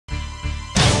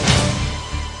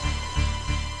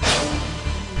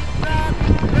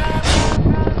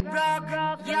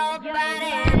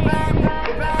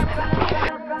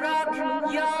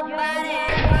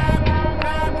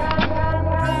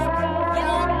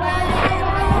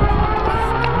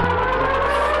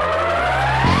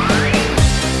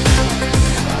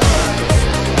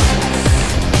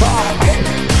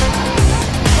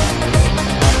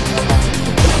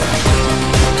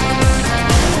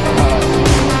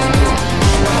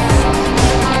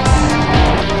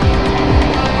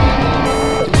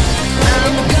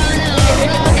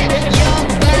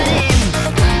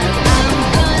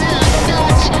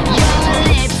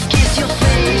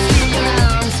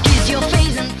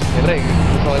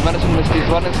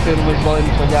dones que només volen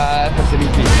follar per tenir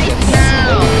fills.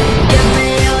 Give me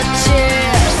your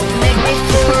tears, make me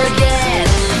forget.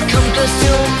 Come close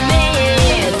to me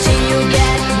till you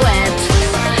get wet.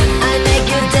 I make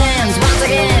you dance once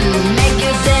again, make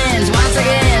you dance once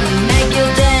again, make you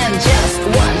dance just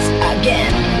once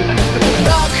again.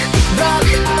 Rock, rock,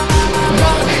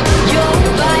 rock your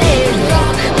body,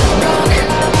 rock, rock,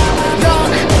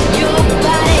 rock your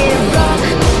body, rock,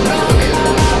 rock,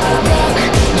 rock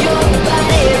your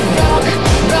body, rock,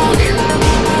 rock.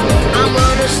 I'm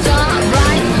gonna start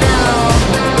right now.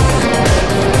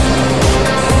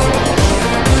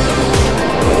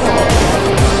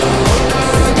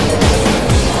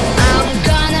 I'm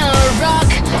gonna rock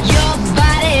your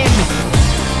body.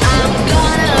 I'm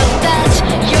gonna touch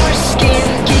your skin,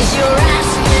 kiss your ass,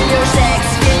 feel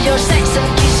your sex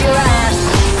and kiss your ass.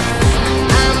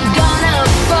 I'm gonna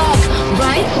fuck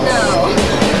right now.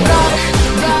 Rock,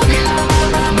 rock,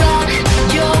 rock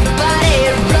your body,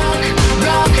 rock,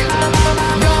 rock,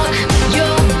 rock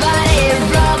your body,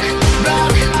 rock, rock,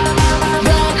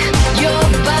 rock your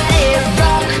body,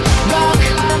 rock, rock.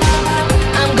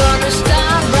 I'm gonna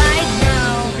stop right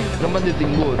now. No m'han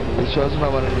detingut, això és una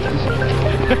bona notícia.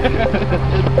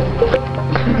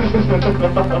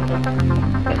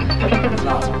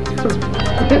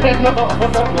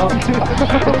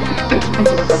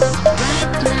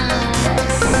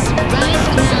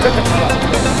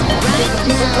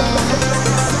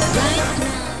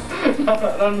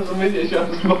 Ara no se m'he dit això.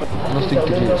 No estic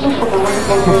trist.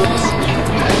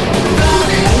 Rock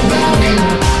your body,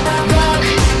 rock, rock, rock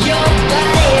your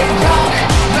body, rock,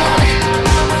 rock,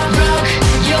 rock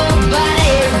your body,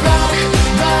 rock,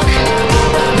 rock,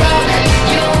 rock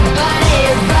your body,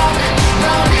 rock,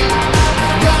 rock, rock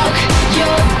your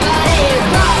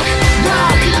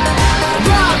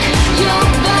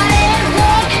body,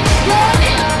 rock, rock,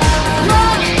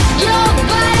 rock your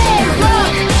body,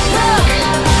 rock, rock,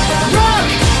 rock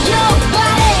your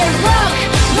body, rock,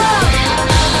 rock.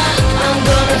 I'm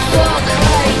gonna fuck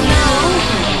right now.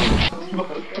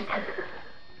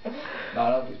 No,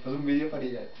 després un vídeo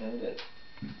perillat.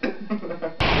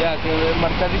 Ja, que hem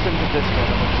marxat i sense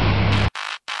desfora.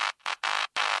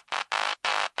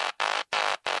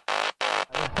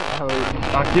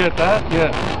 Quieta,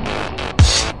 quieta.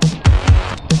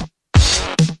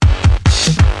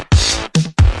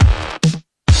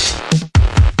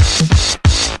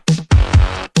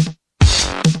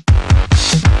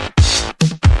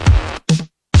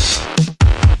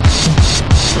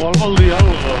 Igual vol dir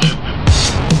alguna cosa.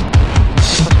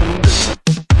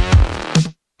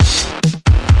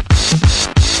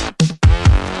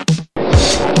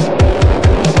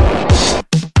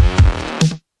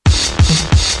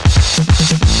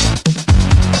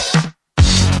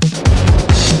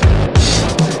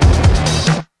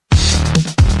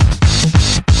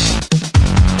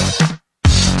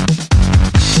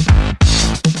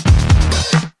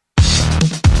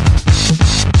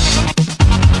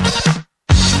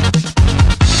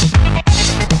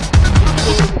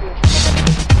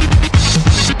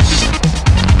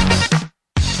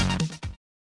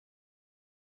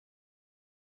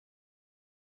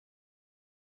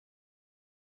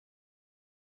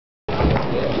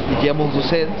 Hi ha molts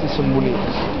docents i són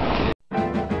bonics.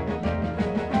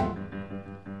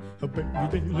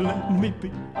 Baby, let me be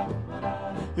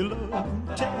your loving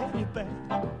teddy bear.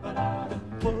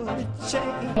 Put a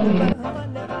chain around my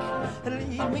neck and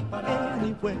lead me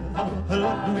anywhere.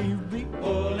 Let me be,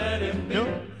 your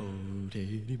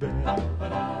teddy bear.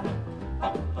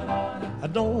 I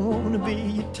don't wanna be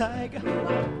a tiger,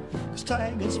 'cause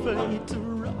tigers play too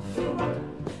rough.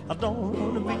 I don't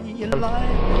wanna be a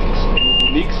lion.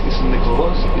 Mix is een de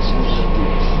colors, is een